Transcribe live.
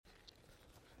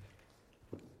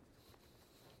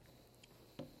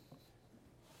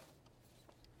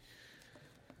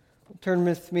Turn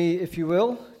with me, if you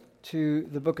will, to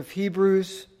the book of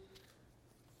Hebrews,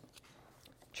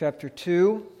 chapter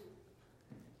 2,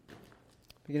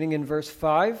 beginning in verse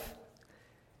 5.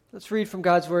 Let's read from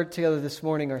God's Word together this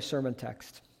morning, our sermon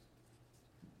text.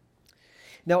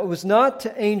 Now it was not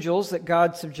to angels that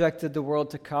God subjected the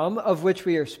world to come, of which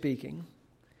we are speaking.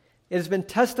 It has been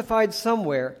testified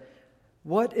somewhere,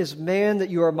 "What is man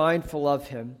that you are mindful of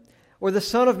him, or the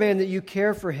Son of Man that you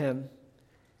care for him?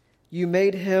 You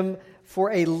made him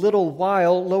for a little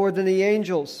while lower than the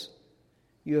angels.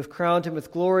 You have crowned him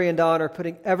with glory and honor,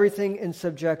 putting everything in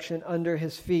subjection under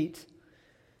his feet.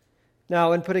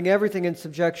 Now, in putting everything in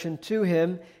subjection to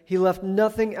him, he left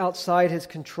nothing outside his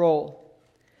control.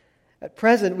 At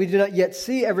present, we do not yet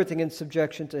see everything in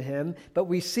subjection to him, but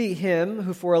we see him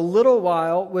who for a little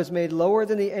while was made lower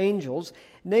than the angels,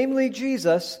 namely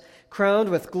Jesus, crowned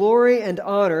with glory and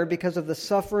honor because of the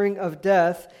suffering of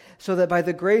death, so that by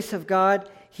the grace of God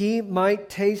he might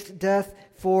taste death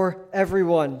for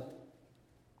everyone.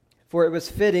 For it was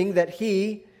fitting that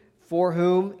he, for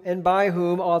whom and by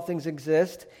whom all things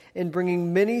exist, in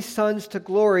bringing many sons to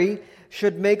glory,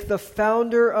 should make the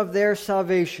founder of their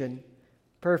salvation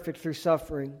perfect through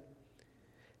suffering.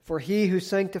 For he who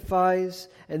sanctifies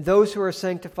and those who are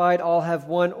sanctified all have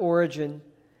one origin.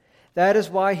 That is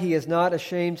why he is not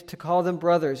ashamed to call them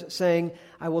brothers, saying,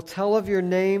 I will tell of your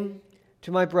name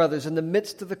to my brothers. In the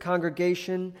midst of the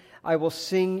congregation, I will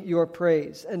sing your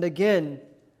praise. And again,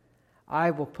 I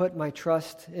will put my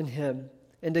trust in him.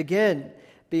 And again,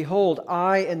 behold,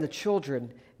 I and the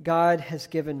children God has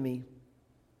given me.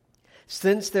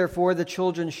 Since, therefore, the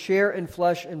children share in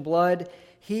flesh and blood,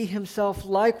 he himself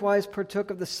likewise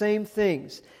partook of the same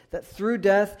things, that through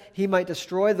death he might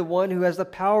destroy the one who has the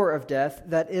power of death,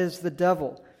 that is, the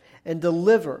devil, and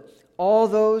deliver all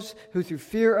those who through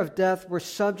fear of death were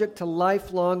subject to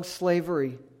lifelong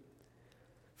slavery.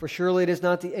 For surely it is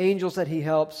not the angels that he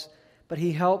helps, but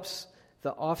he helps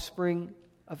the offspring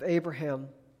of Abraham.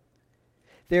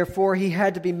 Therefore he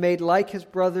had to be made like his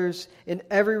brothers in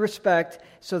every respect,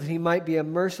 so that he might be a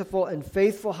merciful and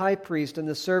faithful high priest in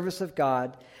the service of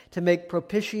God, to make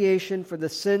propitiation for the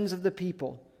sins of the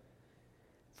people.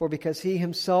 For because he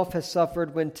himself has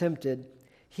suffered when tempted,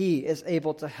 he is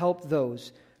able to help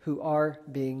those who are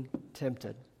being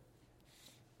tempted.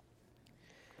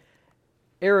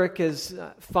 Eric is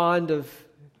fond of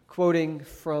quoting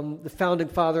from the founding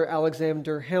father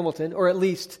Alexander Hamilton, or at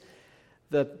least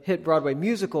the hit Broadway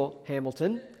musical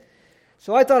Hamilton.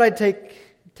 So I thought I'd take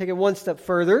it one step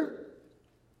further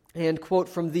and quote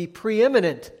from the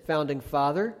preeminent founding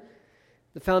father,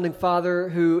 the founding father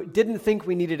who didn't think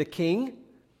we needed a king.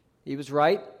 He was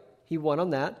right. He won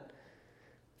on that.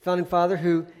 Founding father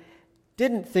who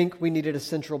didn't think we needed a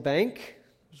central bank.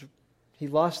 He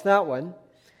lost that one.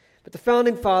 But the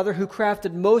founding father who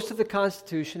crafted most of the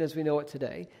Constitution as we know it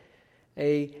today,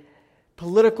 a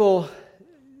political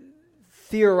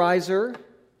theorizer,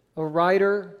 a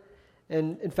writer,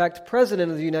 and in fact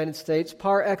president of the United States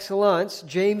par excellence,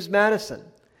 James Madison.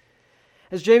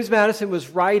 As James Madison was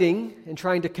writing and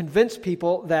trying to convince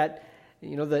people that the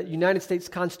United States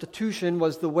Constitution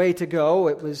was the way to go,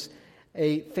 it was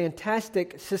a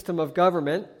fantastic system of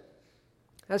government.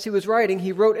 As he was writing,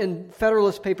 he wrote in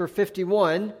Federalist Paper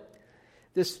 51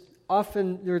 this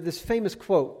famous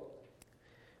quote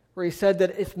where he said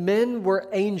that if men were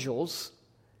angels,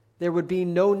 there would be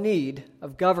no need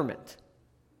of government.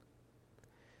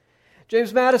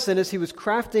 James Madison, as he was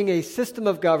crafting a system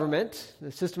of government,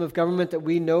 the system of government that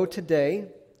we know today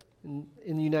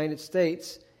in the United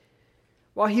States,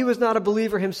 while he was not a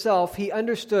believer himself, he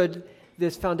understood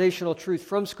this foundational truth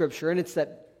from Scripture, and it's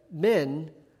that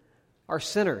men are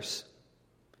sinners.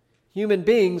 Human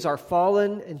beings are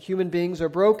fallen and human beings are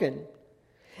broken.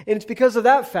 And it's because of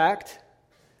that fact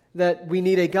that we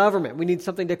need a government. We need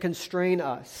something to constrain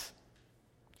us.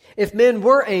 If men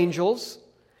were angels,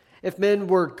 if men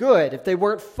were good, if they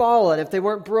weren't fallen, if they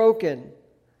weren't broken,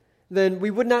 then we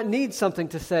would not need something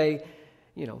to say,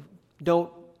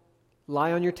 don't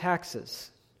lie on your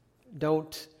taxes,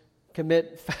 don't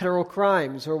commit federal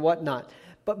crimes or whatnot.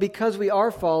 But because we are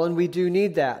fallen, we do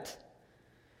need that.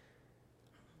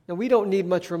 Now, we don't need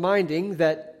much reminding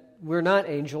that we're not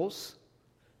angels,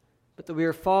 but that we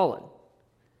are fallen.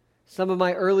 Some of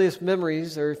my earliest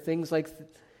memories are things like,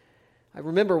 I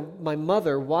remember my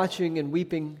mother watching and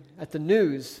weeping at the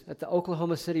news at the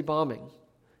Oklahoma City bombing,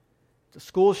 the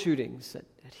school shootings at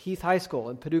Heath High School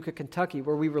in Paducah, Kentucky,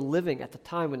 where we were living at the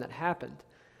time when that happened,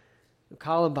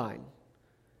 Columbine.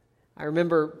 I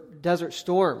remember Desert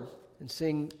Storm and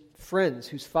seeing friends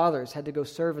whose fathers had to go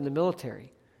serve in the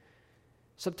military.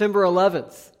 September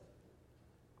 11th.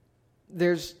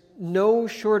 There's no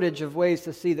shortage of ways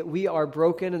to see that we are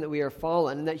broken and that we are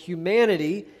fallen, and that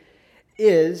humanity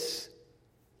is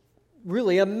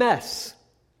really a mess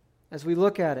as we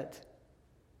look at it.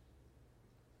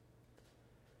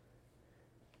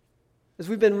 As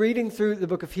we've been reading through the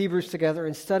book of Hebrews together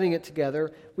and studying it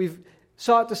together, we've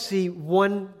sought to see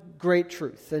one great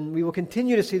truth, and we will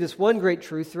continue to see this one great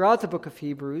truth throughout the book of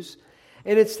Hebrews,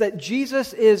 and it's that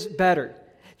Jesus is better.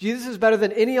 Jesus is better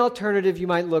than any alternative you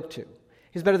might look to.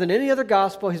 He's better than any other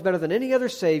gospel. He's better than any other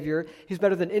Savior. He's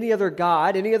better than any other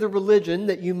God, any other religion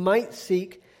that you might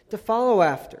seek to follow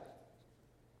after.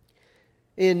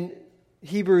 In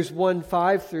Hebrews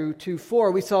 1:5 through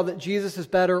 2:4, we saw that Jesus is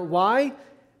better. Why?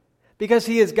 Because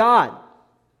He is God.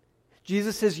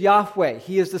 Jesus is Yahweh.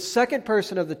 He is the second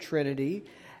person of the Trinity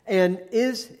and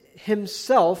is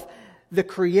Himself the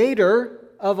creator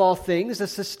of all things, the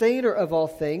sustainer of all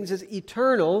things, is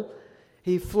eternal.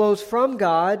 He flows from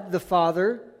God, the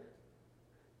Father.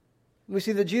 We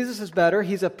see that Jesus is better.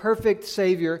 He's a perfect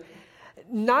Savior,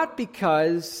 not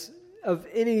because of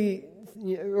any,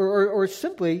 or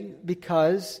simply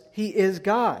because He is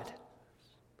God.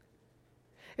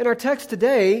 In our text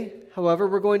today, however,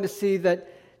 we're going to see that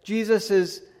Jesus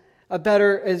is a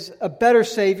better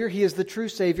Savior. He is the true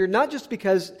Savior, not just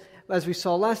because, as we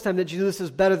saw last time, that Jesus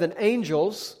is better than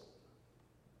angels,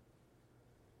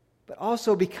 but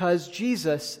also because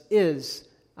Jesus is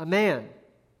a man.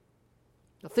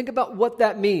 Now think about what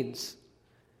that means.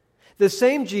 The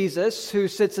same Jesus who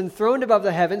sits enthroned above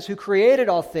the heavens, who created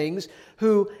all things,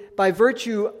 who by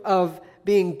virtue of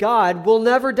being God will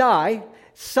never die,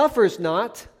 suffers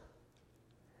not,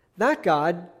 that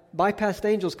God bypassed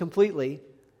angels completely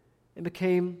and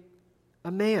became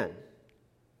a man.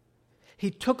 He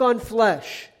took on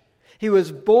flesh. He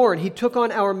was born. He took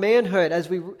on our manhood, as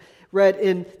we read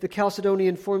in the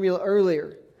Chalcedonian formula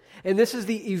earlier. And this is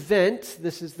the event,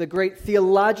 this is the great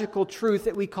theological truth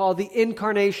that we call the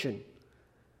incarnation.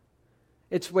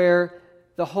 It's where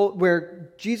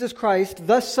Jesus Christ,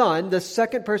 the Son, the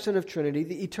second person of Trinity,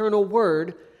 the eternal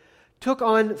Word, took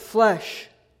on flesh.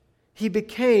 He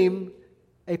became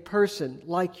a person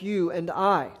like you and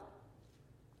I.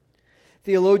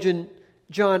 Theologian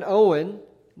John Owen,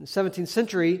 in the 17th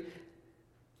century,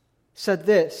 said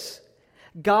this: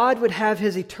 God would have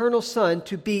His eternal Son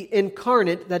to be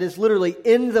incarnate, that is literally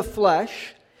in the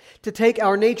flesh, to take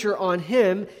our nature on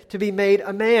Him, to be made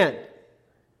a man.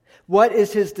 What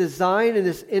is His design in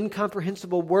this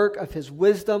incomprehensible work of His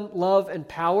wisdom, love, and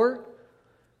power?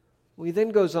 Well, he then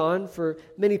goes on for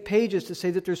many pages to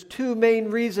say that there's two main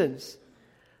reasons.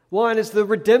 One is the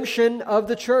redemption of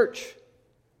the church,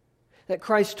 that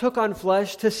Christ took on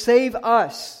flesh to save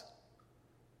us.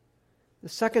 The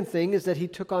second thing is that He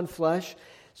took on flesh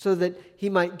so that He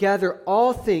might gather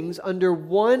all things under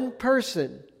one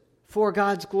person for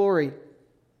God's glory.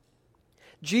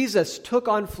 Jesus took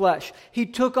on flesh. He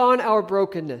took on our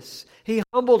brokenness. He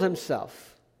humbled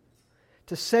Himself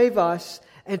to save us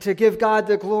and to give God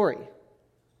the glory.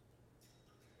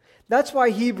 That's why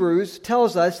Hebrews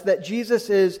tells us that Jesus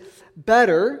is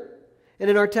better. And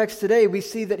in our text today, we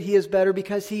see that He is better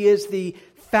because He is the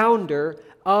founder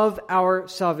of our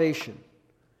salvation.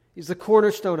 He's the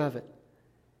cornerstone of it.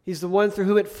 He's the one through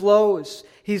whom it flows.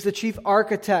 He's the chief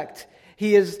architect.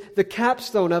 He is the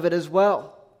capstone of it as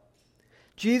well.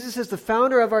 Jesus is the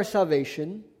founder of our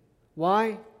salvation.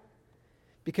 Why?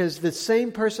 Because the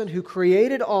same person who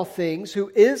created all things,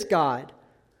 who is God,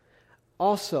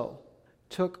 also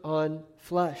took on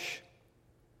flesh.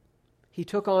 He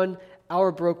took on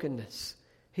our brokenness.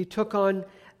 He took on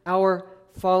our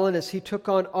fallenness. He took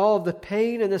on all of the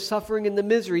pain and the suffering and the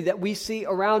misery that we see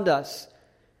around us,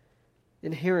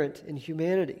 inherent in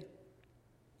humanity.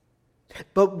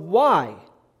 But why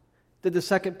did the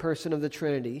second person of the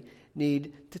Trinity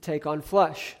need to take on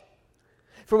flesh?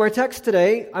 From our text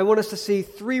today, I want us to see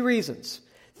three reasons.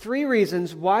 Three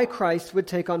reasons why Christ would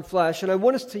take on flesh. And I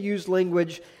want us to use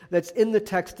language that's in the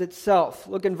text itself.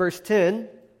 Look in verse 10.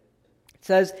 It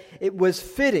says, "It was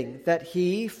fitting that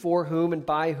He, for whom and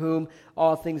by whom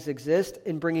all things exist,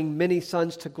 in bringing many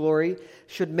sons to glory,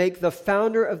 should make the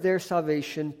founder of their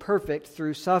salvation perfect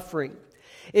through suffering."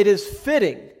 It is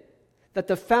fitting that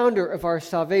the founder of our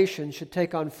salvation should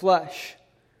take on flesh.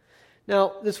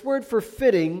 Now, this word for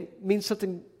fitting means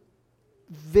something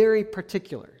very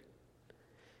particular.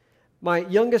 My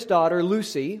youngest daughter,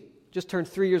 Lucy, just turned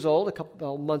 3 years old a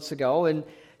couple months ago, and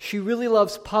she really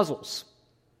loves puzzles.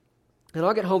 And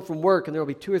I'll get home from work, and there will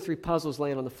be 2 or 3 puzzles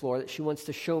laying on the floor that she wants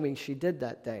to show me she did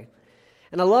that day.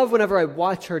 And I love whenever I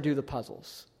watch her do the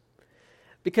puzzles.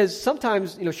 Because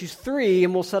sometimes, she's 3,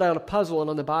 and we'll set out a puzzle, and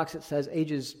on the box it says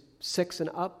ages 6 and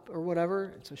up or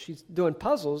whatever. And so she's doing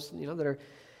puzzles, that are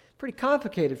pretty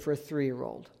complicated for a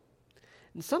 3-year-old.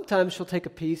 And sometimes she'll take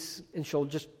a piece and she'll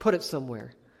just put it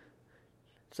somewhere.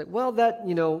 It's like, well, that,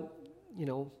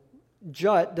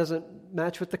 jut doesn't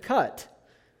match with the cut.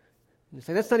 And you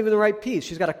say, that's not even the right piece.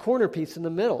 She's got a corner piece in the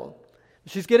middle.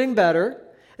 She's getting better.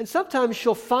 And sometimes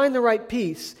she'll find the right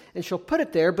piece and she'll put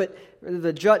it there, but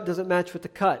the jut doesn't match with the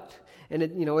cut. And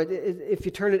if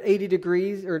you turn it 80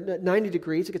 degrees or 90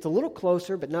 degrees, it gets a little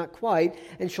closer, but not quite.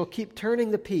 And she'll keep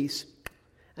turning the piece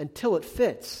until it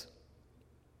fits.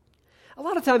 A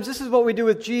lot of times this is what we do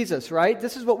with Jesus, right?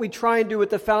 This is what we try and do with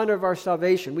the founder of our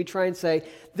salvation. We try and say,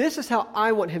 this is how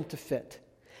I want him to fit.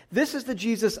 This is the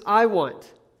Jesus I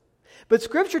want. But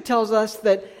Scripture tells us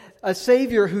that a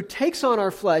Savior who takes on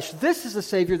our flesh, this is a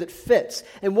Savior that fits.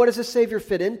 And what does a Savior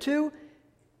fit into?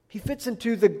 He fits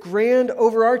into the grand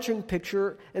overarching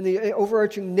picture and the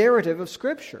overarching narrative of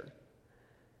Scripture.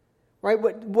 Right?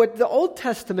 What the Old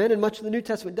Testament and much of the New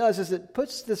Testament does is it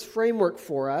puts this framework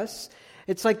for us.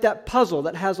 It's like that puzzle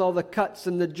that has all the cuts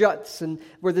and the juts and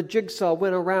where the jigsaw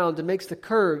went around and makes the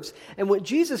curves. And what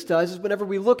Jesus does is whenever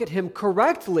we look at him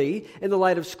correctly in the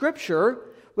light of Scripture,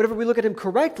 whenever we look at him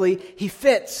correctly, he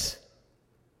fits.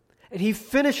 And he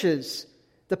finishes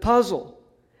the puzzle.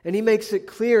 And he makes it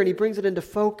clear and he brings it into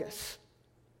focus.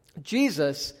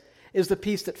 Jesus is the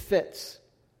piece that fits.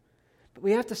 But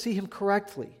we have to see him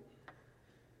correctly.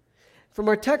 From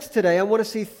our text today, I want to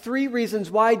see 3 reasons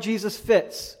why Jesus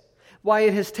fits. Why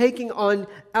in his taking on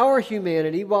our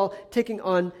humanity, while taking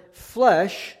on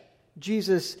flesh,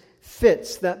 Jesus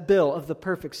fits that bill of the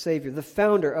perfect Savior, the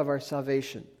founder of our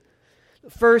salvation.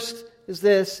 First is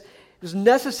this: it was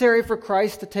necessary for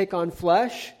Christ to take on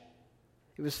flesh.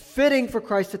 It was fitting for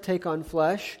Christ to take on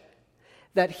flesh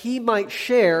that he might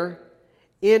share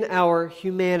in our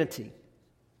humanity.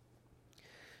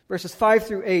 Verses 5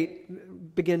 through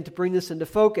 8 begin to bring this into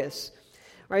focus.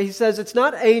 Right? He says it's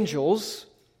not angels.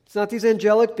 It's not these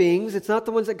angelic beings. It's not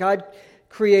the ones that God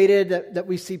created that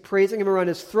we see praising him around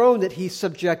his throne that he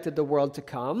subjected the world to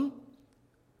come.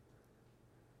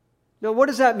 Now, what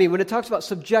does that mean when it talks about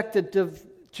subjected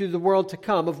to the world to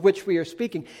come, of which we are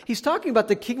speaking? He's talking about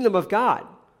the kingdom of God.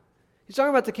 He's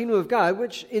talking about the kingdom of God,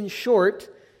 which in short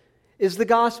is the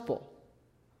gospel.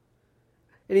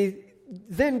 And he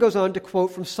then goes on to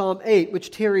quote from Psalm 8,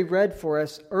 which Terry read for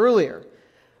us earlier.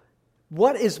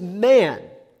 What is man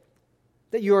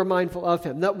that you are mindful of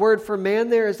him? That word for man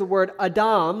there is the word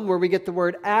Adam, where we get the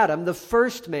word Adam, the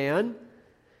first man.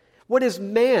 What is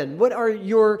man? What are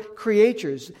your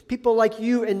creatures? People like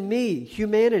you and me,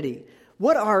 humanity.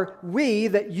 What are we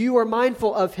that you are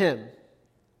mindful of him?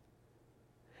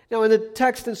 Now in the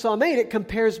text in Psalm 8, it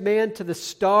compares man to the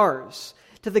stars,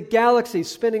 to the galaxies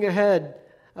spinning ahead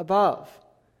above.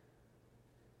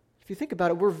 If you think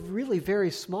about it, we're really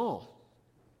very small.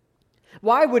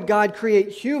 Why would God create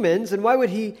humans, and why would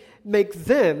he make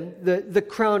them the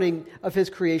crowning of his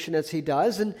creation as he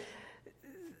does? And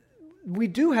we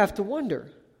do have to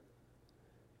wonder.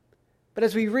 But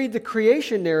as we read the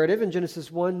creation narrative in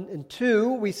Genesis 1 and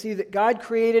 2, we see that God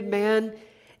created man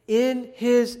in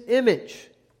his image.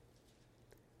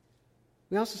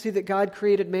 We also see that God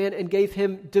created man and gave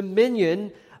him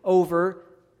dominion over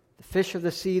the fish of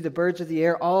the sea, the birds of the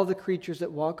air, all the creatures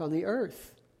that walk on the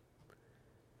earth.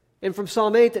 And from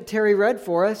Psalm 8 that Terry read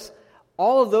for us,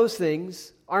 all of those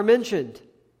things are mentioned.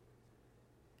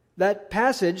 That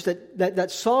passage,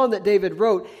 that psalm that David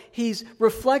wrote, he's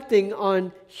reflecting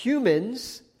on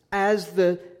humans as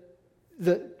the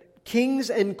kings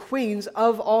and queens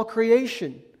of all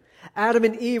creation. Adam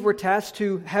and Eve were tasked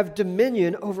to have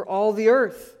dominion over all the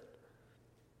earth.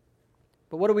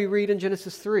 But what do we read in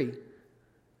Genesis 3?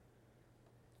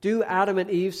 Do Adam and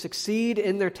Eve succeed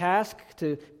in their task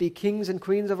to be kings and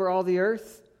queens over all the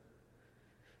earth?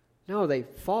 No, they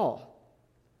fall.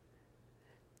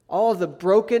 All of the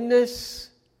brokenness,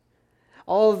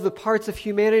 all of the parts of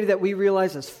humanity that we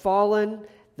realize as fallen,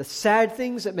 the sad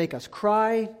things that make us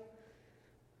cry,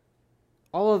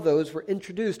 all of those were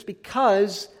introduced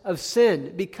because of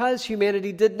sin, because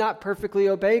humanity did not perfectly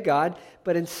obey God,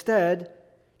 but instead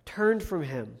turned from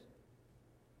him.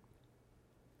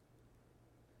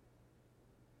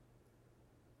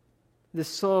 This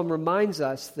psalm reminds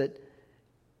us that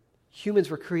humans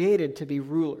were created to be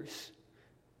rulers.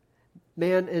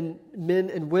 Men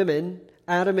and women,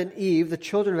 Adam and Eve, the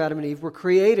children of Adam and Eve, were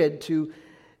created to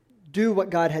do what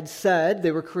God had said.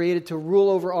 They were created to rule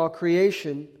over all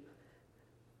creation,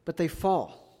 but they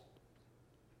fall.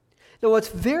 Now, what's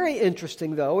very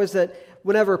interesting, though, is that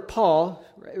whenever Paul,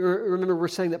 remember we're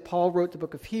saying that Paul wrote the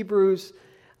book of Hebrews.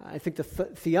 I think the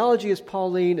theology is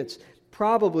Pauline. It's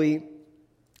probably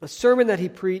a sermon that he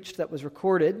preached that was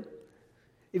recorded.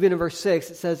 Even in verse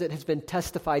 6, it says it has been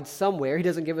testified somewhere. He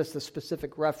doesn't give us the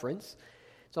specific reference.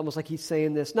 It's almost like he's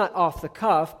saying this, not off the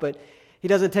cuff, but he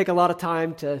doesn't take a lot of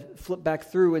time to flip back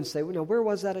through and say, well, where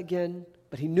was that again?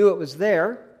 But he knew it was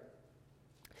there.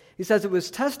 He says it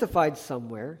was testified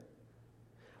somewhere.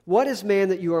 What is man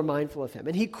that you are mindful of him?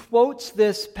 And he quotes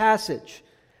this passage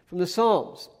from the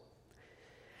Psalms.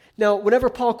 Now, whenever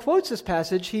Paul quotes this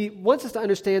passage, he wants us to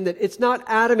understand that it's not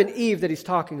Adam and Eve that he's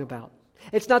talking about.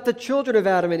 It's not the children of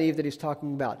Adam and Eve that he's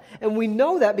talking about. And we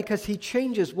know that because he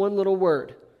changes one little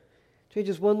word.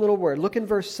 Look in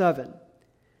verse 7.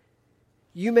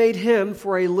 You made him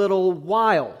for a little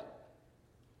while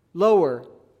lower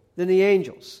than the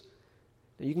angels.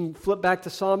 Now you can flip back to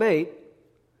Psalm 8.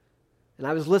 And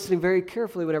I was listening very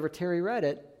carefully whenever Terry read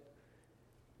it.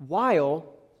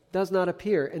 While does not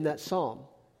appear in that psalm.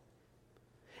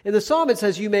 In the psalm it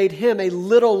says you made him a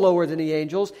little lower than the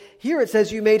angels. Here it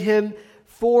says you made him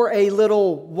for a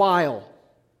little while.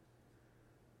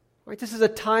 Right? This is a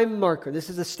time marker. This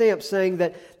is a stamp saying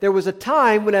that there was a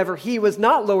time whenever he was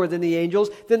not lower than the angels.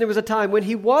 Then there was a time when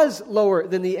he was lower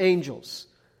than the angels.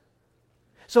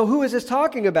 So who is this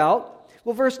talking about?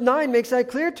 Well, verse 9 makes that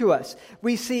clear to us.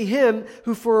 We see him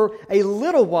who for a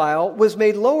little while was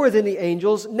made lower than the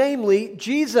angels, namely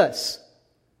Jesus.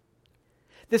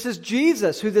 This is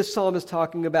Jesus who this psalm is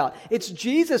talking about. It's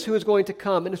Jesus who is going to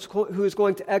come and who is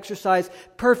going to exercise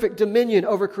perfect dominion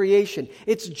over creation.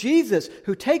 It's Jesus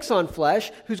who takes on flesh,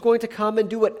 who's going to come and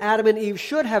do what Adam and Eve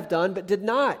should have done but did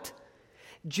not.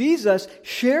 Jesus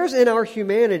shares in our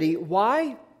humanity.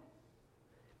 Why?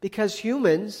 Because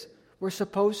humans were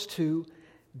supposed to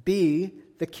be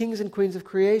the kings and queens of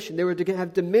creation. They were to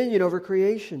have dominion over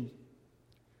creation.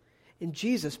 And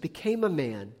Jesus became a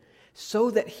man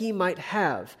so that he might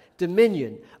have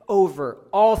dominion over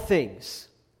all things.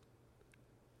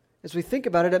 As we think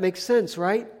about it, it makes sense,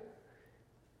 right?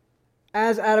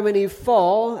 As Adam and Eve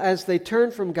fall, as they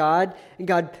turn from God, and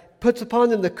God puts upon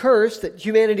them the curse, that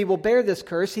humanity will bear this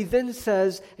curse, he then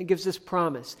says and gives this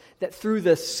promise that through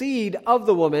the seed of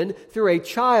the woman, through a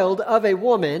child of a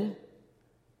woman,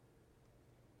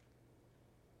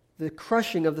 the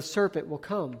crushing of the serpent will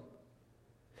come.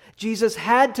 Jesus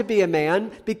had to be a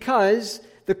man because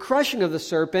the crushing of the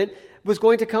serpent was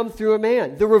going to come through a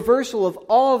man. The reversal of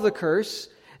all of the curse,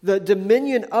 the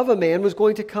dominion of a man, was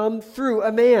going to come through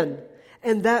a man.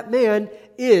 And that man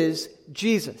is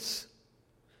Jesus.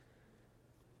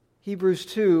 Hebrews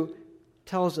 2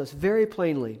 tells us very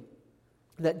plainly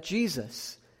that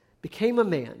Jesus became a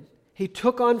man. He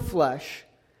took on flesh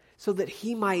so that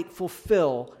he might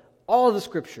fulfill all of the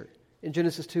Scripture in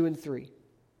Genesis 2 and 3.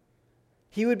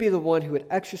 He would be the one who would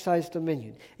exercise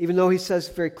dominion. Even though he says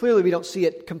very clearly we don't see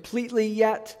it completely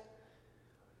yet,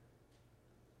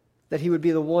 that he would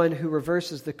be the one who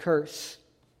reverses the curse.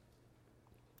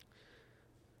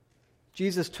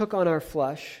 Jesus took on our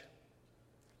flesh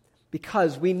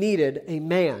because we needed a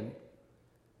man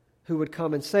who would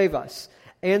come and save us.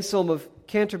 Anselm of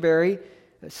Canterbury,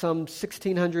 some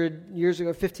 1600 years ago,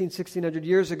 1600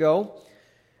 years ago,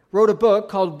 wrote a book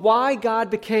called Why God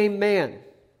Became Man.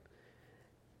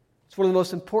 It's one of the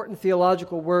most important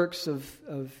theological works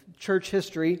of church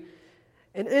history.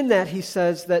 And in that he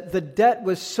says that the debt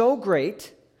was so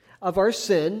great of our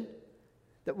sin,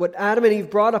 that what Adam and Eve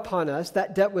brought upon us,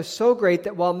 that debt was so great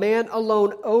that while man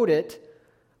alone owed it,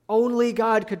 only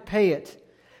God could pay it.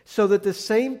 So that the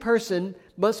same person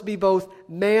must be both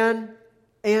man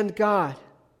and God.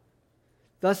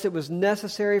 Thus it was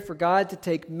necessary for God to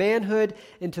take manhood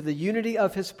into the unity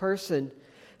of his person,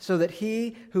 so that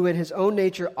he who in his own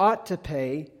nature ought to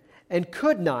pay and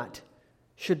could not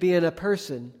should be in a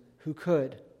person who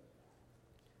could.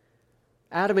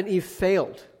 Adam and Eve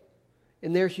failed.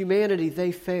 In their humanity,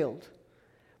 they failed.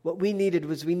 What we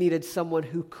needed someone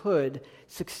who could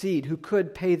succeed, who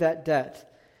could pay that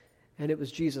debt. And it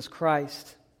was Jesus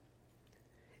Christ.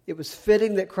 It was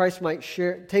fitting that Christ might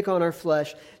take on our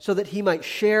flesh so that he might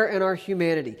share in our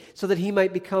humanity, so that he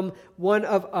might become one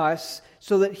of us,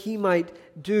 so that he might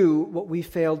do what we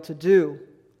failed to do.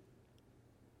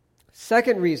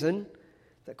 Second reason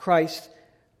that Christ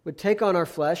would take on our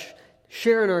flesh,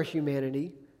 share in our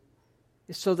humanity,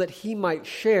 is so that he might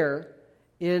share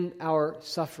in our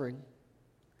suffering.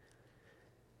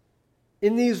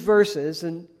 In these verses,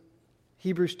 in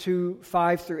Hebrews 2,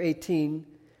 5 through 18,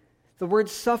 the word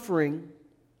suffering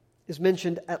is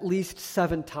mentioned at least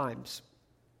 7 times.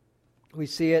 We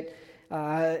see it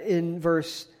in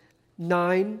verse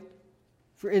 9,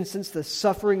 for instance, the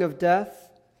suffering of death.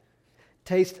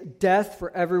 Taste death for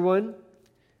everyone.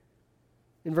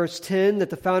 In verse 10,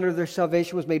 that the founder of their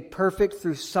salvation was made perfect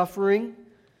through suffering.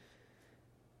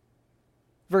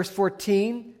 Verse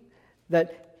 14,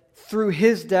 that through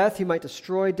his death he might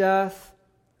destroy death.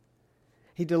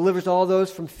 He delivers all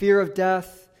those from fear of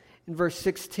death. In verse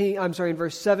 17,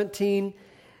 it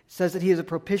says that he is a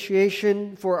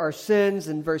propitiation for our sins.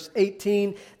 In verse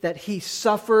 18, that he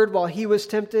suffered while he was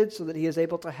tempted, so that he is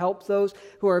able to help those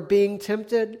who are being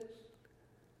tempted.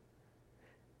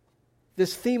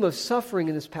 This theme of suffering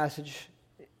in this passage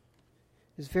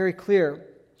is very clear.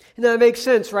 And that makes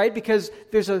sense, right? Because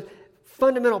there's a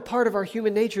fundamental part of our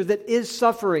human nature that is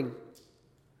suffering.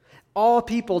 All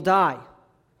people die,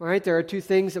 right? There are two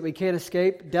things that we can't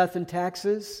escape, death and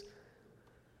taxes.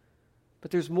 But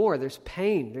there's more. There's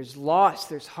pain, there's loss,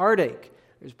 there's heartache,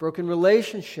 there's broken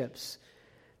relationships.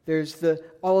 There's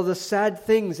all of the sad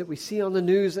things that we see on the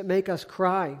news that make us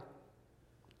cry.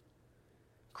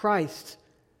 Christ,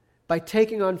 by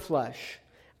taking on flesh,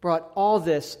 brought all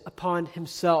this upon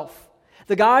himself.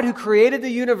 The God who created the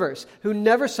universe, who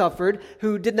never suffered,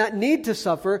 who did not need to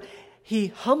suffer, he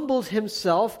humbled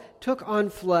himself, took on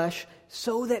flesh,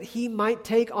 so that he might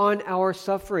take on our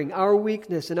suffering, our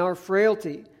weakness, and our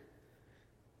frailty.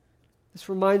 This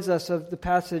reminds us of the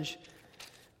passage,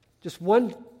 just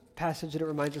one passage that it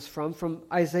reminds us from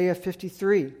Isaiah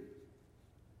 53.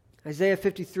 Isaiah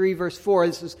 53, verse 4.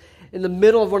 This is in the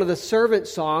middle of one of the servant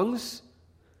songs,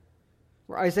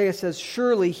 where Isaiah says,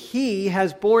 "Surely he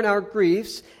has borne our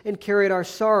griefs and carried our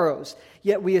sorrows,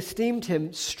 yet we esteemed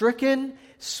him stricken,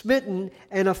 smitten,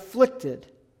 and afflicted.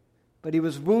 But he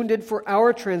was wounded for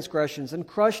our transgressions and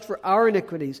crushed for our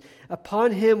iniquities.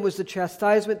 Upon him was the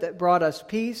chastisement that brought us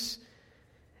peace,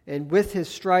 and with his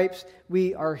stripes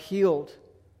we are healed."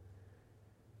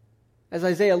 As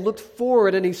Isaiah looked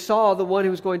forward and he saw the one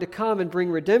who was going to come and bring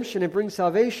redemption and bring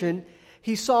salvation,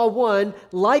 he saw one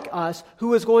like us who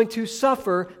was going to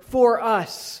suffer for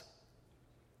us.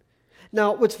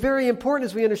 Now, what's very important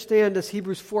as we understand, as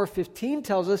Hebrews 4:15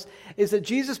 tells us, is that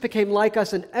Jesus became like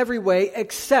us in every way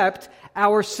except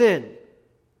our sin.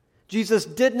 Jesus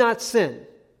did not sin.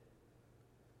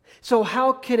 So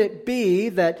how can it be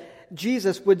that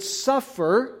Jesus would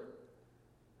suffer,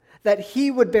 that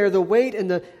he would bear the weight and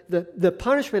the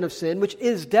punishment of sin, which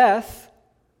is death?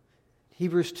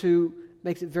 Hebrews 2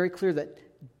 makes it very clear that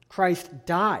Christ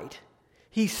died.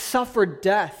 He suffered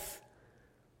death.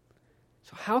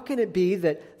 So how can it be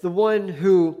that the one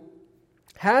who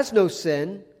has no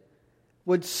sin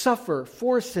would suffer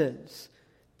for sins,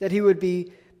 that he would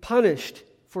be punished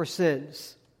for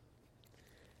sins?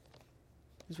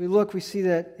 As we look, we see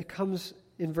that it comes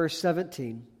in verse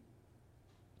 17.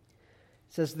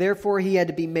 It says, "Therefore he had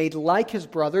to be made like his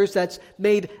brothers," that's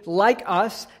made like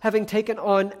us, having taken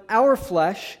on our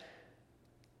flesh,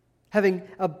 having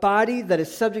a body that is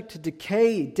subject to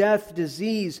decay, death,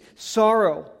 disease,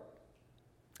 sorrow,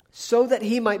 so that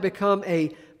he might become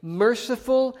a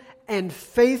merciful and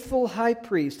faithful high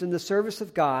priest in the service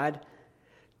of God,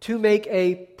 to make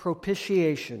a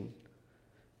propitiation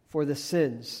for the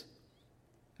sins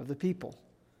of the people.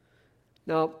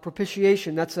 Now,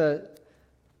 propitiation, that's a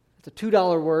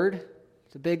 $2 word.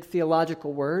 It's a big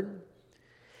theological word.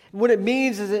 And what it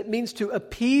means is it means to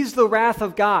appease the wrath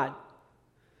of God.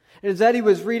 And as Eddie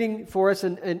was reading for us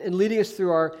and leading us through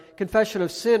our confession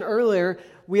of sin earlier,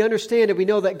 we understand and we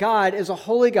know that God is a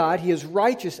holy God. He is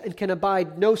righteous and can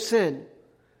abide no sin.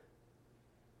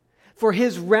 For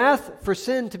his wrath for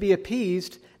sin to be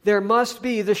appeased, there must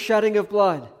be the shedding of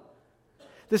blood.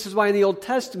 This is why in the Old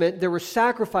Testament there were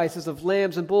sacrifices of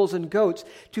lambs and bulls and goats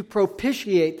to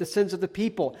propitiate the sins of the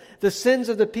people. The sins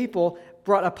of the people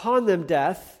brought upon them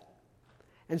death,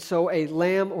 and so a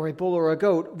lamb or a bull or a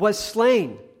goat was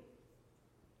slain.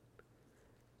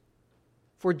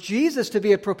 For Jesus to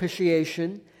be a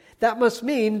propitiation, that must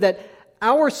mean that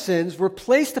our sins were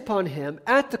placed upon him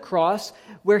at the cross,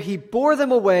 where he bore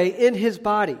them away in his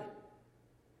body.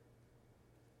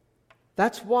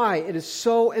 That's why it is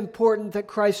so important that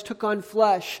Christ took on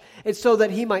flesh. It's so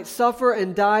that he might suffer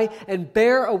and die and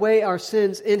bear away our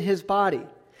sins in his body.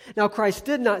 Now, Christ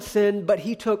did not sin, but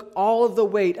he took all of the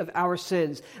weight of our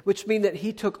sins, which means that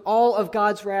he took all of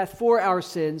God's wrath for our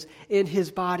sins in his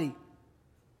body.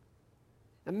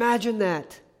 Imagine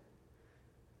that.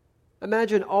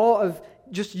 Imagine all of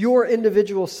just your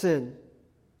individual sin,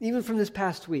 even from this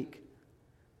past week,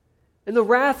 and the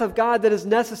wrath of God that is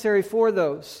necessary for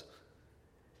those.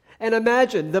 And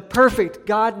imagine the perfect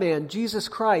God-man, Jesus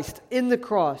Christ, in the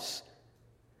cross,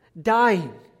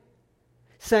 dying,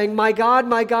 saying, my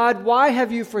God, why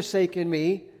have you forsaken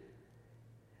me?"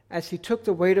 As he took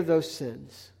the weight of those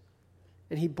sins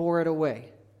and he bore it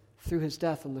away through his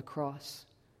death on the cross.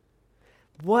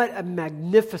 What a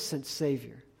magnificent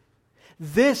Savior.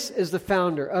 This is the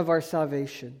founder of our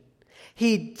salvation.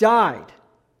 He died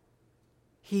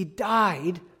He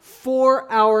died for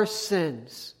our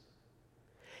sins.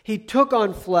 He took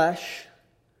on flesh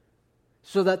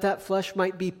so that that flesh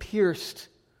might be pierced.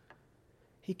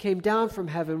 He came down from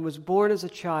heaven, was born as a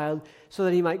child, so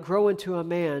that he might grow into a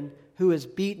man who is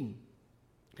beaten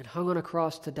and hung on a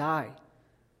cross to die.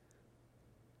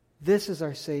 This is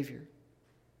our Savior.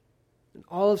 And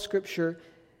all of Scripture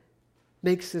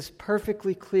makes this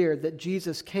perfectly clear that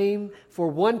Jesus came for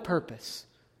one purpose: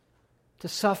 to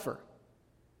suffer.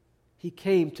 He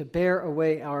came to bear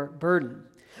away our burden.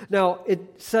 Now,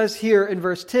 it says here in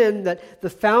verse 10 that the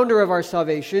founder of our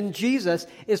salvation, Jesus,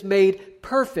 is made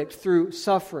perfect through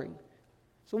suffering.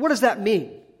 So what does that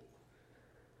mean?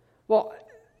 Well,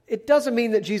 it doesn't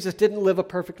mean that Jesus didn't live a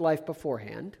perfect life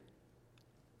beforehand.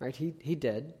 Right? He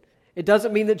did. It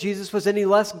doesn't mean that Jesus was any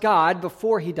less God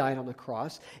before he died on the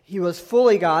cross. He was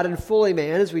fully God and fully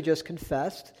man, as we just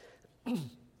confessed.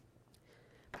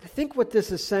 But I think what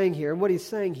this is saying here, and what he's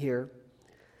saying here,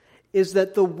 is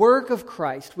that the work of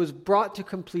Christ was brought to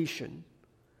completion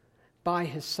by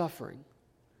his suffering.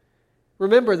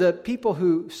 Remember, the people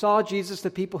who saw Jesus, the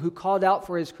people who called out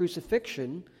for his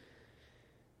crucifixion,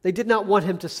 they did not want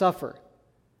him to suffer.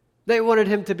 They wanted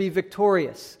him to be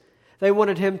victorious. They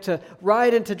wanted him to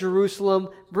ride into Jerusalem,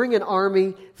 bring an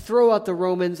army, throw out the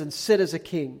Romans, and sit as a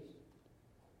king.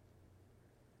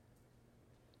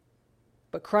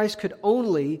 But Christ could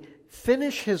only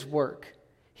finish his work.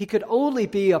 He could only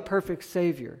be a perfect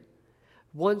Savior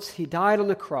once he died on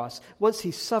the cross, once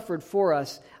he suffered for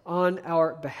us on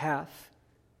our behalf.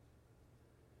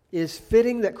 It is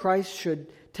fitting that Christ should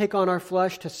take on our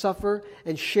flesh to suffer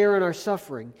and share in our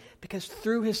suffering, because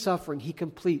through his suffering he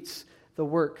completes the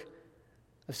work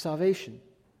of salvation.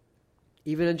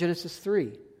 Even in Genesis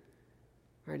 3,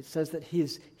 right, it says that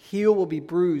his heel will be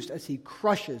bruised as he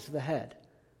crushes the head.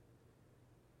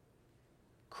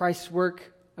 Christ's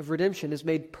work of redemption is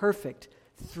made perfect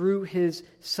through his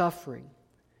suffering.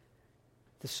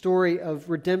 The story of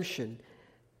redemption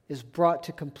is brought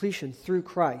to completion through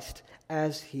Christ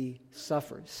as he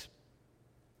suffers.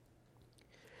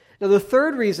 Now, the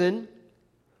third reason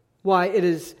why it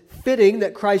is fitting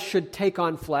that Christ should take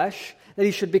on flesh, that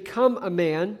he should become a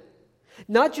man,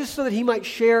 not just so that he might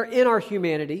share in our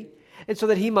humanity and so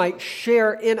that he might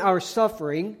share in our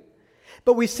suffering,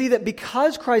 but we see that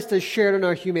because Christ has shared in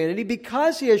our humanity,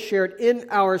 because he has shared in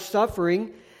our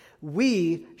suffering,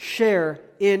 we share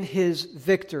in his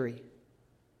victory.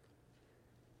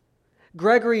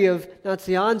 Gregory of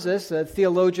Nazianzus, a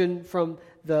theologian from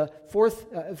the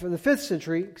 5th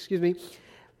century,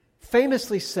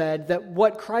 famously said that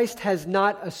what Christ has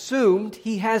not assumed,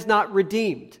 he has not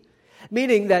redeemed.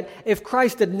 Meaning that if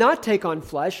Christ did not take on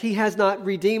flesh, he has not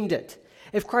redeemed it.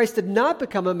 If Christ did not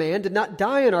become a man, did not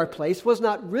die in our place, was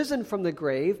not risen from the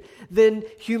grave, then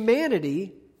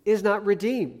humanity is not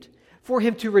redeemed. For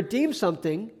him to redeem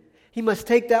something, he must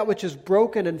take that which is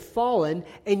broken and fallen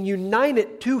and unite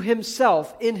it to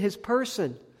himself in his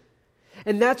person.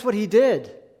 And that's what he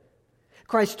did.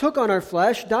 Christ took on our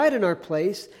flesh, died in our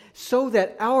place, so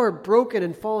that our broken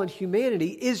and fallen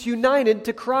humanity is united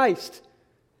to Christ.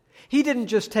 He didn't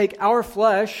just take our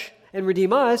flesh and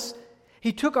redeem us.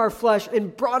 He took our flesh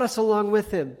and brought us along with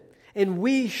him. And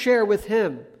we share with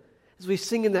him. As we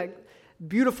sing in that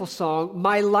beautiful song,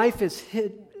 "My life is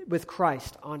hid with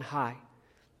Christ on high."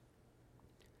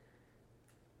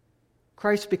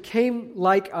 Christ became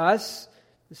like us.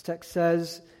 This text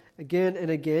says again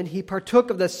and again. He partook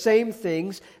of the same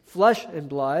things, flesh and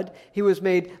blood. He was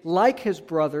made like his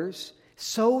brothers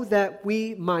so that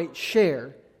we might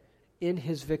share in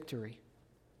his victory.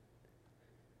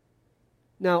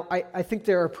 Now, I think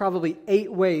there are probably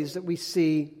 8 ways that we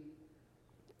see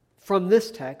from this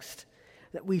text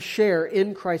that we share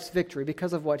in Christ's victory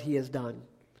because of what he has done.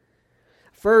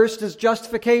 First is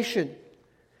justification.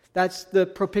 That's the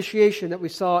propitiation that we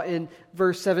saw in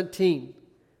verse 17.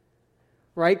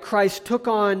 Right? Christ took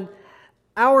on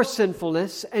our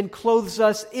sinfulness and clothes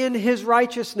us in his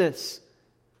righteousness.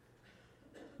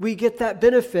 We get that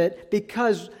benefit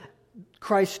because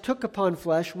Christ took upon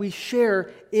flesh. We share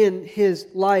in his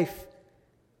life.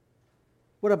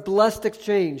 What a blessed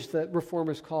exchange, the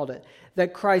Reformers called it.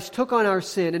 That Christ took on our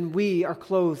sin and we are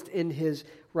clothed in his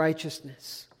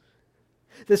righteousness.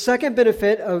 The second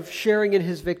benefit of sharing in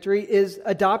his victory is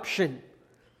adoption.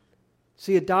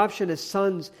 See, adoption as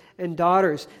sons and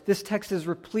daughters. This text is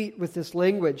replete with this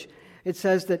language. It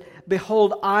says that,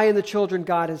 "Behold, I and the children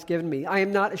God has given me. I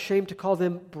am not ashamed to call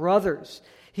them brothers."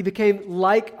 He became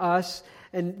like us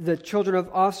and the children of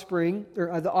offspring,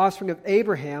 or the offspring of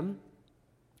Abraham,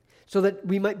 so that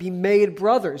we might be made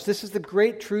brothers. This is the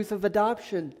great truth of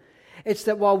adoption. It's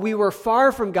that while we were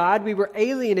far from God, we were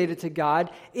alienated to God,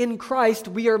 in Christ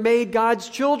we are made God's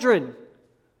children. And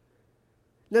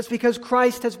that's because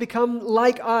Christ has become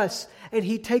like us, and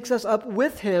He takes us up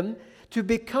with Him to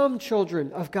become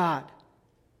children of God.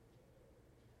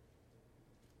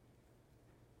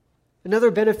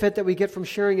 Another benefit that we get from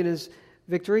sharing in His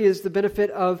victory is the benefit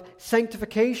of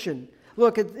sanctification.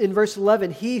 Look in verse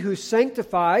 11, He who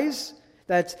sanctifies,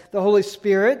 that's the Holy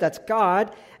Spirit, that's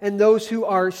God, and those who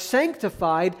are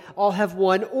sanctified all have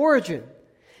one origin.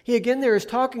 He again there is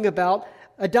talking about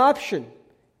adoption.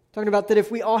 Talking about that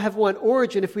if we all have one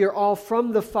origin, if we are all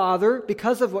from the Father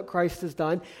because of what Christ has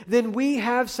done, then we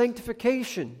have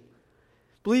sanctification.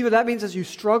 Believer, that means as you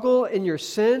struggle in your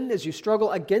sin, as you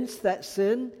struggle against that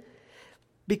sin,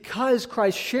 because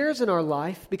Christ shares in our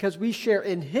life, because we share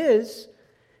in His,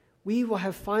 we will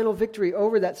have final victory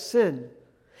over that sin.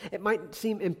 It might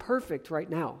seem imperfect right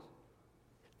now,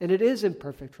 and it is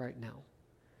imperfect right now.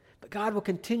 But God will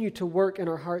continue to work in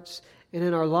our hearts and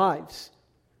in our lives.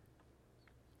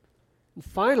 And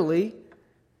finally,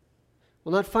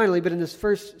 well, not finally, but in this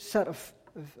first set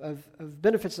of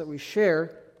benefits that we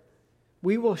share,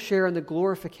 we will share in the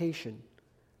glorification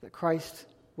that Christ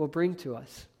will bring to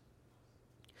us.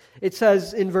 It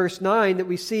says in verse 9 that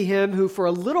we see Him who for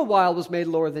a little while was made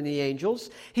lower than the angels.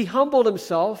 He humbled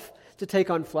Himself to take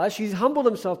on flesh. He's humbled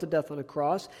Himself to death on a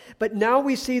cross. But now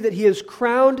we see that He is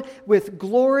crowned with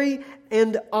glory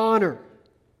and honor.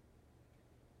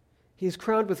 He is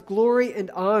crowned with glory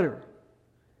and honor.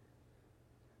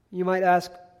 You might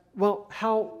ask, well,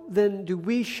 how then do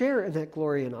we share in that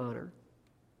glory and honor?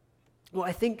 Well,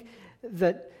 I think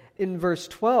that in verse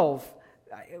 12,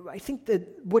 I think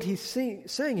that what he's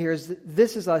saying here is that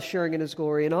this is us sharing in His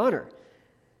glory and honor.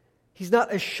 He's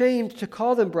not ashamed to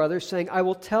call them brothers, saying, I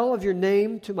will tell of your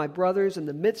name to my brothers in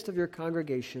the midst of your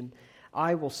congregation.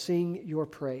 I will sing your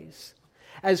praise.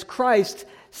 As Christ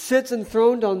sits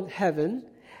enthroned on heaven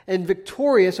and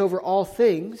victorious over all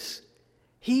things,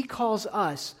 He calls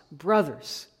us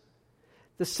brothers.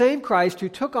 The same Christ who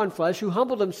took on flesh, who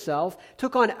humbled Himself,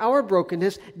 took on our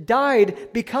brokenness, died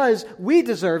because we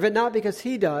deserve it, not because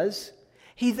He does.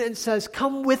 He then says,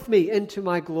 come with me into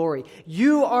my glory.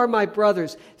 You are my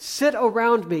brothers. Sit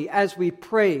around me as we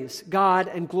praise God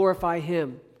and glorify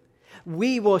Him.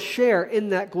 We will share in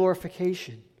that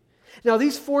glorification. Now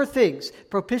these four things,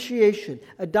 propitiation,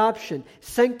 adoption,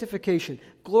 sanctification,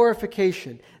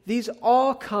 glorification, these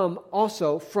all come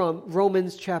also from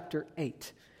Romans chapter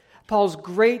 8. Paul's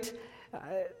great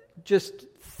just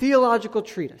theological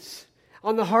treatise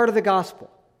on the heart of the gospel,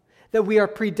 that we are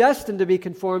predestined to be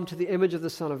conformed to the image of the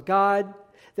Son of God,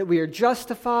 that we are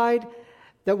justified,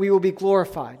 that we will be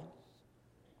glorified.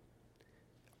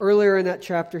 Earlier in that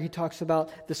chapter, he talks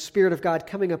about the Spirit of God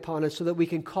coming upon us so that we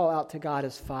can call out to God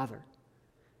as Father.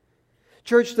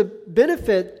 Church, the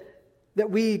benefit that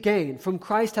we gain from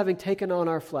Christ having taken on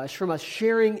our flesh, from us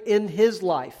sharing in His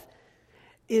life,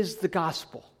 is the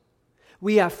gospel.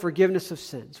 We have forgiveness of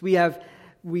sins. We have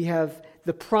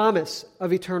the promise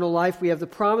of eternal life. We have the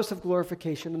promise of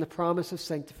glorification and the promise of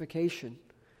sanctification.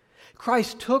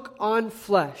 Christ took on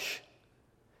flesh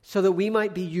so that we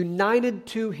might be united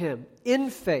to Him in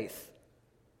faith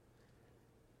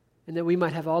and that we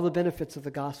might have all the benefits of the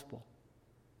gospel.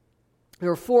 There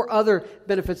are four other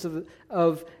benefits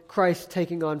of Christ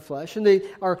taking on flesh, and they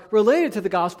are related to the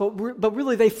gospel, but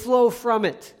really they flow from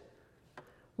it.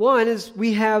 One is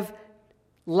we have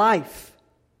life.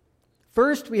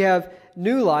 First, we have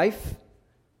new life.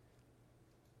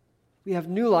 We have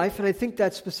new life, and I think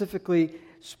that's specifically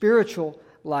spiritual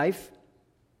life.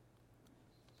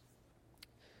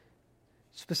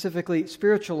 Specifically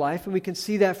spiritual life, and we can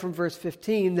see that from verse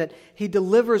 15, that He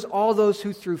delivers all those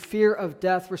who through fear of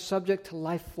death were subject to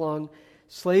lifelong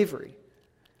slavery.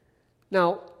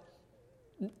 Now,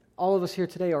 all of us here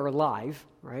today are alive,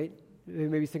 right?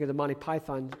 Maybe think of the Monty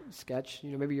Python sketch.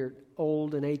 Maybe you're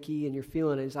old and achy and you're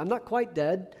feeling it. I'm not quite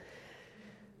dead.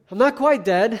 I'm not quite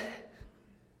dead.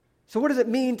 So what does it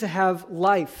mean to have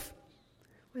life?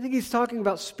 I think he's talking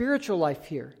about spiritual life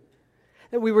here.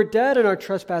 That we were dead in our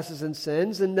trespasses and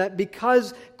sins, and that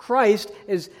because Christ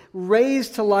is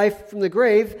raised to life from the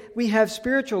grave, we have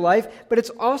spiritual life, but it's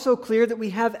also clear that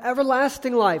we have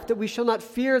everlasting life, that we shall not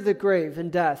fear the grave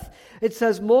and death. It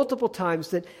says multiple times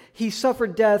that He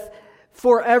suffered death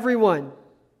for everyone,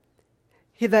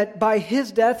 that by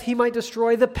His death He might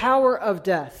destroy the power of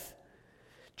death.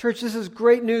 Church, this is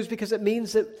great news because it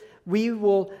means that we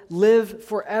will live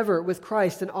forever with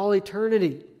Christ in all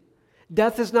eternity.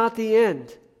 Death is not the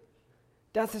end.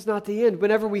 Death is not the end.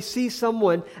 Whenever we see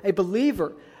someone, a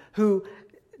believer, who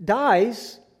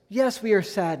dies, yes, we are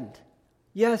saddened.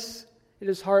 Yes, It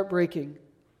is heartbreaking.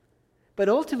 But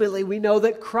ultimately, we know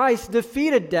that Christ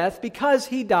defeated death because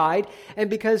He died, and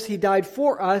because He died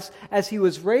for us as He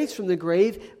was raised from the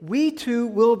grave, we too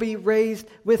will be raised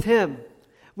with Him.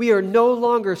 We are no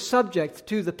longer subject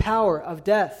to the power of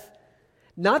death,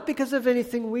 not because of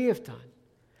anything we have done,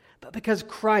 but because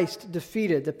Christ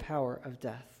defeated the power of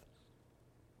death.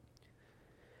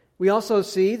 We also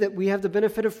see that we have the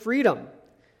benefit of freedom. It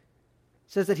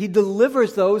says that He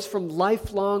delivers those from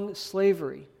lifelong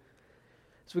slavery.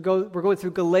 So we're going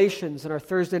through Galatians in our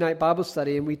Thursday night Bible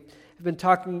study, and we have been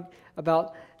talking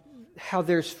about how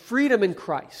there's freedom in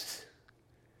Christ.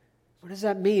 What does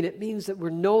that mean? It means that we're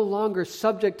no longer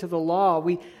subject to the law.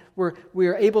 We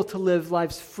are able to live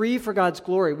lives free for God's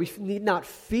glory. We need not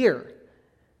fear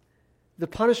the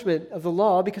punishment of the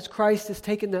law because Christ has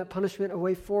taken that punishment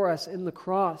away for us in the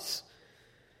cross.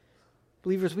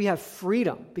 Believers, we have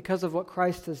freedom because of what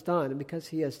Christ has done and because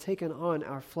He has taken on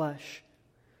our flesh.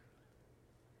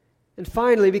 And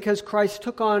finally, because Christ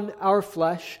took on our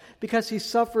flesh, because He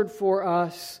suffered for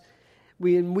us,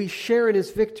 we share in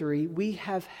His victory, we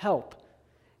have help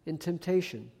in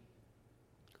temptation.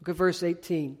 Look at verse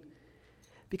 18.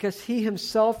 Because He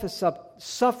Himself has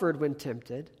suffered when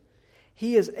tempted,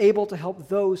 He is able to help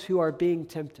those who are being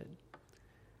tempted.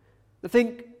 Now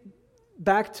think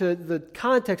back to the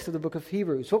context of the book of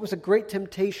Hebrews. What was a great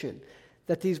temptation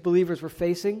that these believers were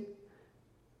facing?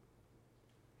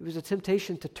 It was a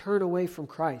temptation to turn away from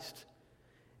Christ.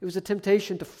 It was a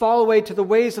temptation to fall away to the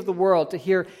ways of the world, to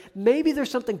hear, maybe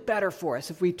there's something better for us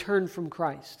if we turn from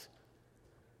Christ.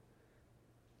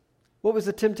 What was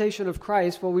the temptation of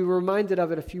Christ? Well, we were reminded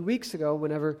of it a few weeks ago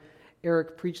whenever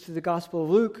Eric preached through the Gospel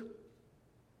of Luke.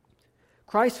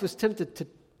 Christ was tempted to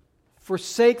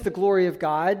forsake the glory of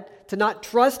God, to not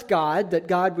trust God that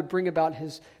God would bring about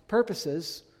His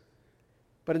purposes,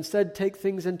 but instead take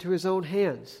things into His own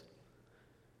hands.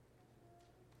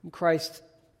 And Christ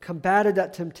combated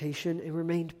that temptation and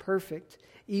remained perfect,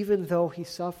 even though He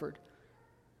suffered.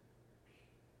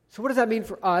 So what does that mean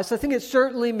for us? I think it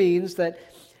certainly means that,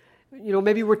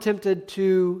 maybe we're tempted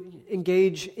to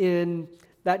engage in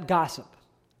that gossip.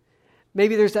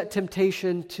 Maybe there's that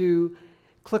temptation to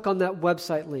click on that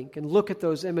website link and look at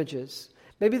those images.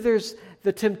 Maybe there's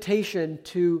the temptation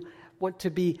to want to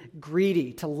be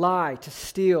greedy, to lie, to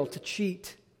steal, to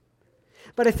cheat.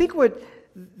 But I think what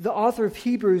the author of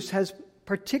Hebrews has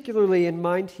particularly in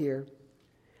mind here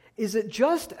is that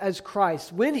just as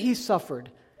Christ, when He suffered,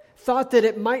 thought that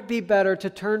it might be better to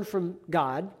turn from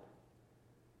God,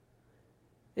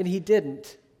 and He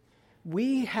didn't,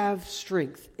 we have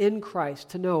strength in Christ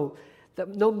to know that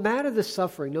no matter the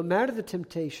suffering, no matter the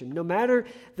temptation, no matter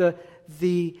the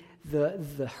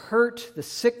hurt, the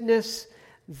sickness,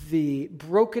 the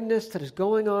brokenness that is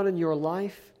going on in your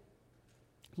life,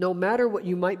 no matter what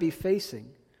you might be facing,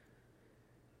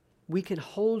 we can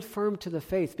hold firm to the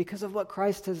faith because of what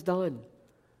Christ has done.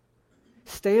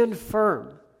 Stand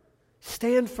firm.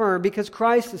 Stand firm because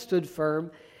Christ has stood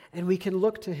firm, and we can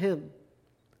look to Him.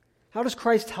 How does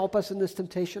Christ help us in this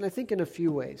temptation? I think in a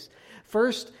few ways.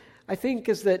 First, I think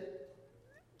is that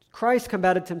Christ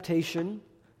combated temptation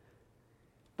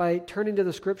by turning to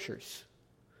the Scriptures.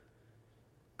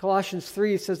 Colossians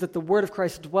 3 says that the Word of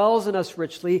Christ dwells in us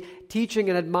richly, teaching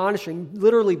and admonishing,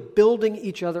 literally building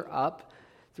each other up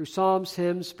through psalms,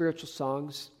 hymns, spiritual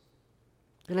songs.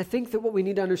 And I think that what we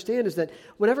need to understand is that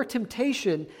whenever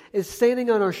temptation is standing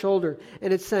on our shoulder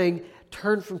and it's saying,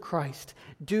 turn from Christ,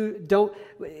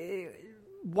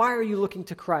 why are you looking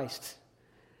to Christ?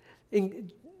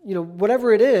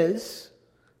 Whatever it is,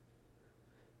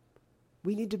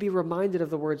 we need to be reminded of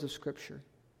the words of Scripture.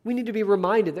 We need to be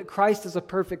reminded that Christ is a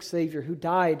perfect Savior who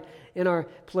died in our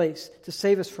place to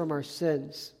save us from our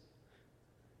sins.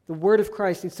 The Word of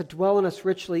Christ needs to dwell in us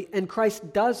richly, and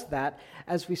Christ does that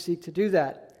as we seek to do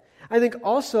that. I think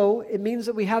also it means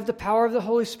that we have the power of the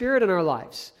Holy Spirit in our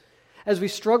lives. As we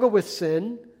struggle with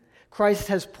sin, Christ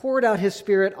has poured out His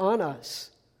Spirit on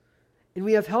us. And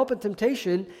we have help in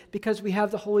temptation because we have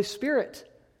the Holy Spirit.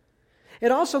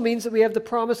 It also means that we have the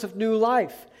promise of new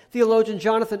life. Theologian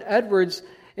Jonathan Edwards,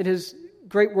 in his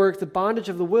great work, The Bondage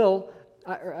of the Will,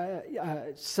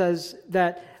 says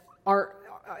that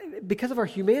because of our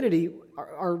humanity,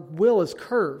 our will is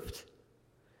curved.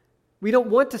 We don't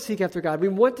want to seek after God. We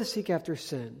want to seek after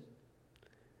sin.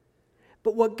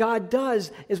 But what God does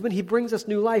is when He brings us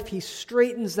new life, He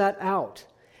straightens that out.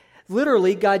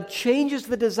 Literally, God changes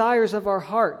the desires of our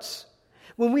hearts.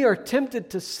 When we are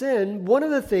tempted to sin, one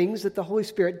of the things that the Holy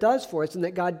Spirit does for us and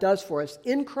that God does for us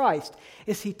in Christ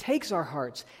is He takes our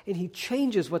hearts and He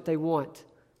changes what they want.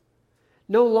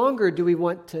 No longer do we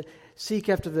want to seek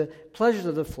after the pleasures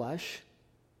of the flesh.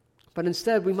 But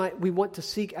instead, we want to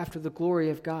seek after the glory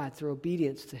of God through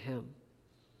obedience to Him.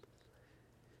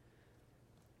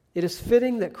 It is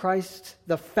fitting that Christ,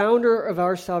 the founder of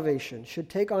our salvation, should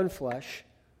take on flesh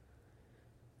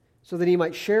so that He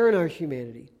might share in our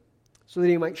humanity, so that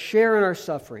He might share in our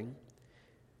suffering,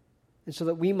 and so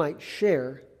that we might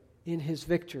share in His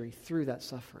victory through that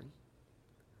suffering.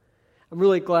 I'm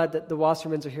really glad that the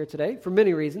Wassermans are here today for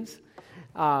many reasons,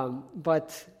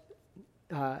 but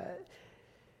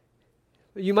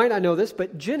you might not know this,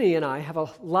 but Jenny and I have a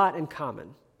lot in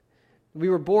common. We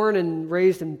were born and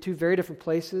raised in two very different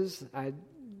places,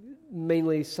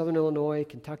 mainly Southern Illinois,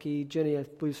 Kentucky. Jenny, I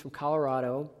believe, is from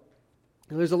Colorado.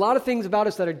 And there's a lot of things about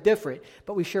us that are different,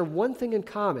 but we share one thing in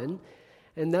common,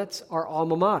 and that's our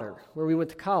alma mater, where we went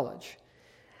to college.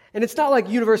 And it's not like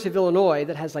University of Illinois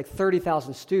that has like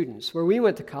 30,000 students. Where we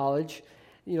went to college,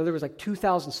 there was like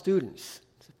 2,000 students.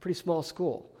 It's a pretty small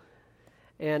school.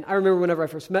 And I remember whenever I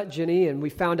first met Jenny and we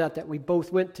found out that we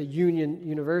both went to Union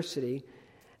University,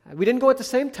 we didn't go at the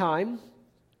same time,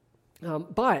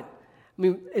 but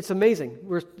it's amazing.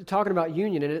 We're talking about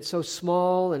Union, and it's so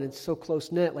small and it's so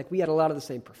close-knit. Like, we had a lot of the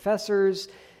same professors.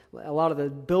 A lot of the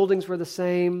buildings were the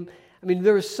same.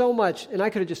 There was so much, and I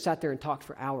could have just sat there and talked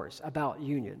for hours about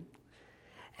Union.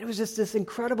 It was just this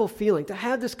incredible feeling to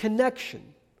have this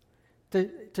connection,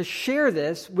 to share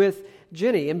this with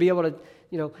Jenny and be able to,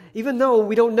 even though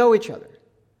we don't know each other,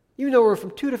 even though we're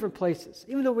from two different places,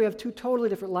 even though we have two totally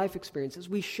different life experiences,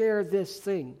 we share this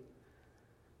thing.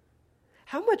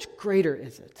 How much greater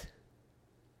is it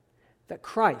that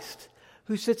Christ,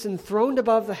 who sits enthroned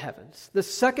above the heavens, the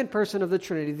second person of the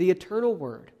Trinity, the eternal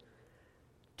Word,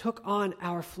 took on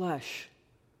our flesh?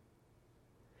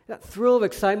 That thrill of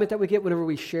excitement that we get whenever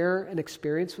we share an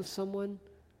experience with someone,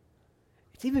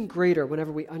 it's even greater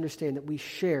whenever we understand that we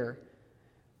share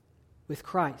with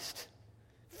Christ.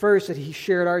 First, that He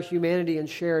shared our humanity and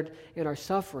shared in our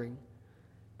suffering,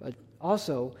 but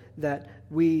also that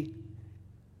we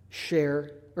share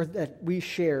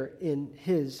in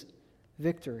His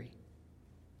victory.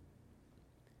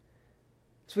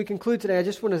 As we conclude today, I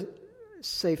just want to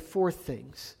say four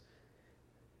things.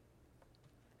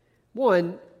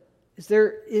 One is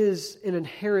there is an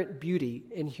inherent beauty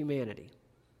in humanity.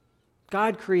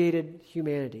 God created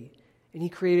humanity, and He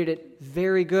created it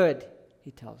very good,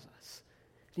 He tells us.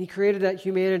 And He created that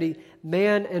humanity,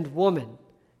 man and woman,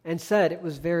 and said it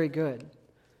was very good.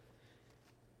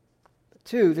 But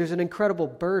two, there's an incredible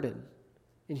burden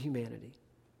in humanity,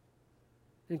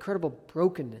 an incredible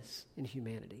brokenness in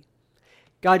humanity.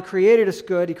 God created us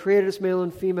good, He created us male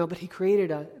and female,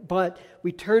 but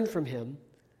we turned from Him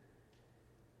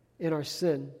in our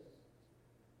sin.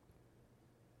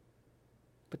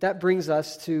 But that brings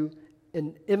us to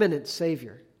an imminent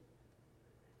Savior.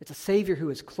 It's a Savior who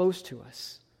is close to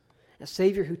us, a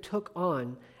Savior who took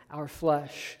on our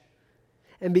flesh.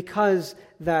 And because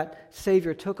that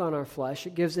Savior took on our flesh,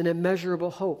 it gives an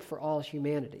immeasurable hope for all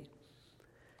humanity.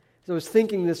 So I was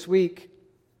thinking this week,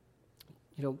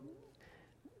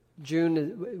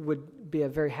 June would be a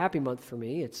very happy month for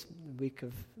me. It's the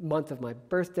month of my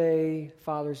birthday,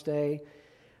 Father's Day,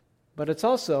 but it's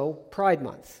also Pride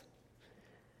Month.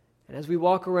 And as we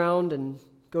walk around and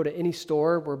go to any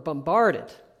store, we're bombarded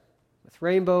with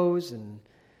rainbows and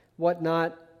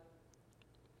whatnot.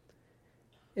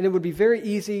 And it would be very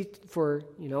easy for,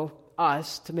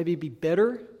 us to maybe be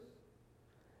bitter. It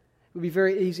would be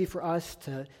very easy for us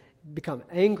to become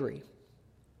angry.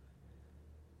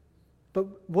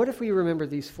 But what if we remember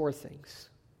these four things?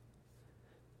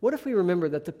 What if we remember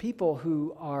that the people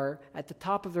who are at the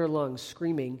top of their lungs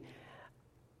screaming,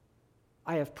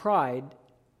 "I have pride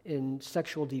in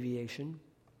sexual deviation,"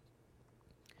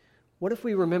 what if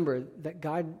we remember that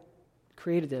God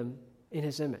created them in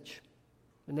His image,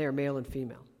 and they are male and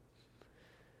female?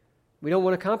 We don't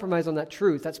want to compromise on that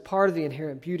truth. That's part of the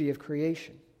inherent beauty of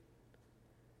creation.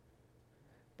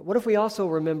 But what if we also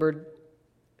remembered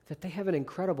that they have an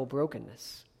incredible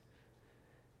brokenness?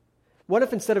 What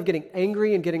if instead of getting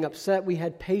angry and getting upset, we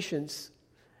had patience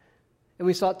and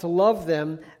we sought to love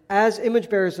them as image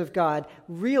bearers of God,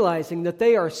 realizing that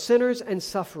they are sinners and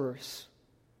sufferers?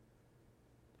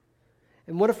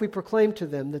 And what if we proclaimed to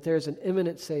them that there is an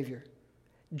imminent Savior,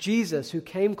 Jesus, who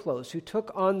came close, who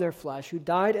took on their flesh, who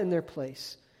died in their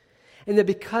place, and that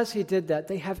because He did that,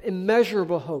 they have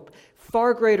immeasurable hope,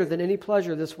 far greater than any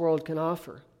pleasure this world can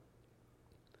offer?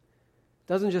 It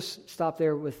doesn't just stop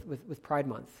there with Pride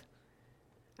Month.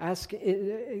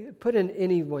 Put in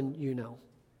anyone you know.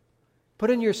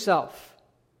 Put in yourself.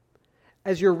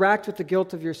 As you're racked with the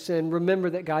guilt of your sin, remember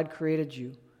that God created you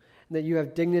and that you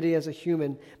have dignity as a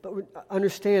human, but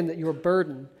understand that your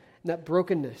burden and that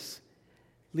brokenness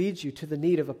leads you to the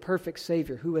need of a perfect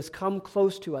Savior who has come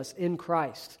close to us in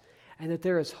Christ, and that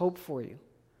there is hope for you.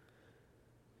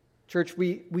 Church,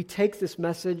 we take this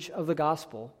message of the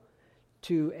gospel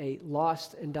to a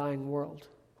lost and dying world.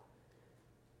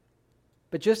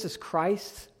 But just as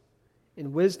Christ,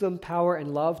 in wisdom, power,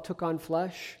 and love, took on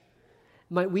flesh,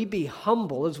 might we be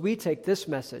humble as we take this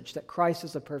message that Christ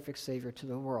is the perfect Savior to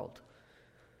the world.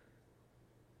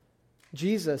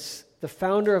 Jesus, the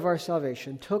founder of our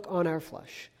salvation, took on our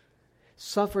flesh,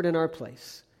 suffered in our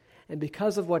place, and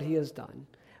because of what he has done,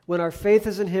 when our faith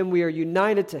is in him, we are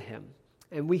united to him,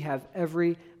 and we have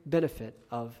every benefit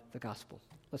of the gospel.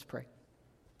 Let's pray.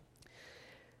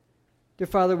 Dear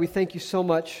Father, we thank you so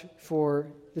much for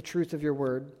the truth of your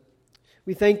word.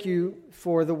 We thank you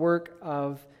for the work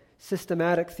of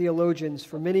systematic theologians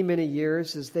for many, many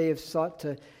years as they have sought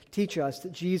to teach us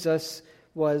that Jesus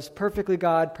was perfectly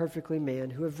God, perfectly man,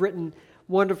 who have written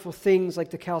wonderful things like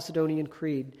the Chalcedonian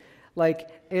Creed, like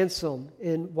Anselm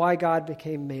in Why God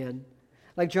Became Man,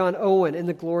 like John Owen in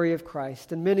The Glory of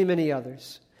Christ, and many, many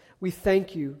others. We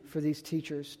thank you for these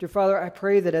teachers. Dear Father, I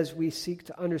pray that as we seek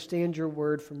to understand your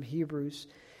word from Hebrews,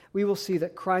 we will see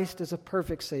that Christ is a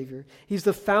perfect Savior. He's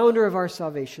the founder of our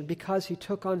salvation because he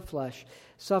took on flesh,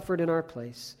 suffered in our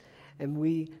place, and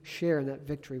we share in that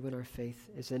victory when our faith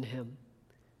is in him.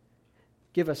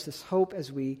 Give us this hope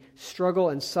as we struggle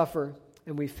and suffer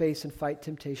and we face and fight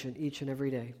temptation each and every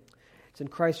day. It's in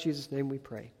Christ Jesus' name we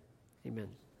pray. Amen.